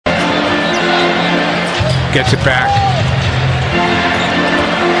Gets it back.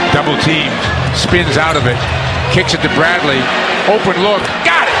 Double teamed. Spins out of it. Kicks it to Bradley. Open look.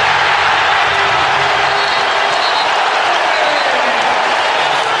 Got it!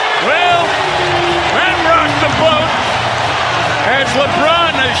 Well, that rocked the boat as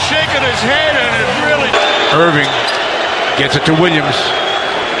LeBron is shaking his head and it really... Irving gets it to Williams.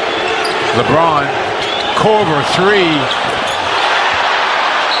 LeBron. Korver, three.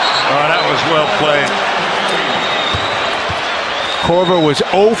 Oh, that was well played. Korver was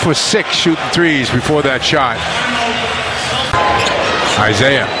 0 for 6 shooting threes before that shot.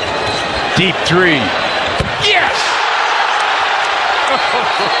 Isaiah. Deep three. Yes!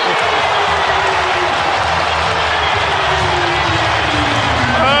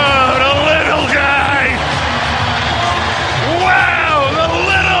 Oh, the little guy! Wow, the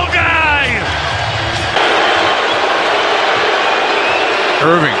little guy!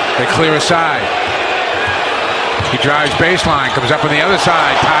 Irving, they clear aside. He drives baseline, comes up on the other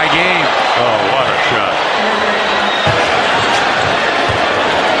side, tie game. Oh, what a shot.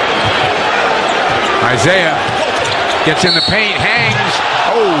 Isaiah gets in the paint, hangs.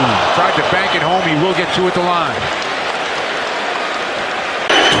 Oh, tried to bank it home. He will get two at the line.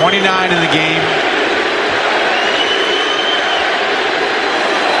 29 in the game.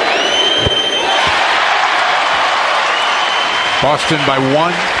 Boston by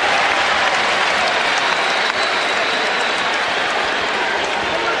 1.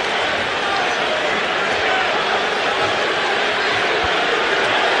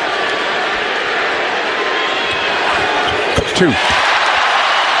 Two.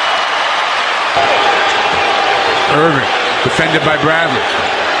 Irving, defended by Bradley.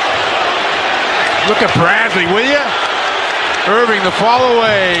 Look at Bradley, will you? Irving, the fall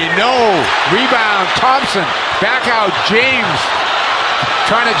away. No. Rebound, Thompson. Back out, James.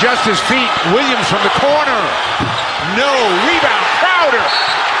 Trying to adjust his feet. Williams from the corner. No. Rebound, Crowder.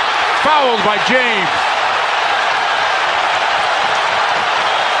 Fouled by James.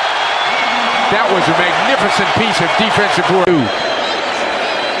 That was a magnificent piece of defensive work.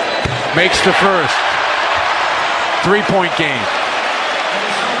 Makes the first. 3-point game.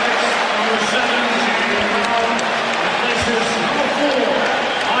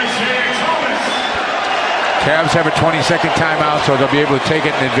 Cavs have a 20-second timeout, so they'll be able to take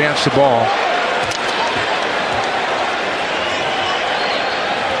it and advance the ball.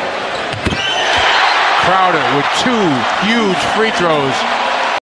 Crowder with 2 huge free throws.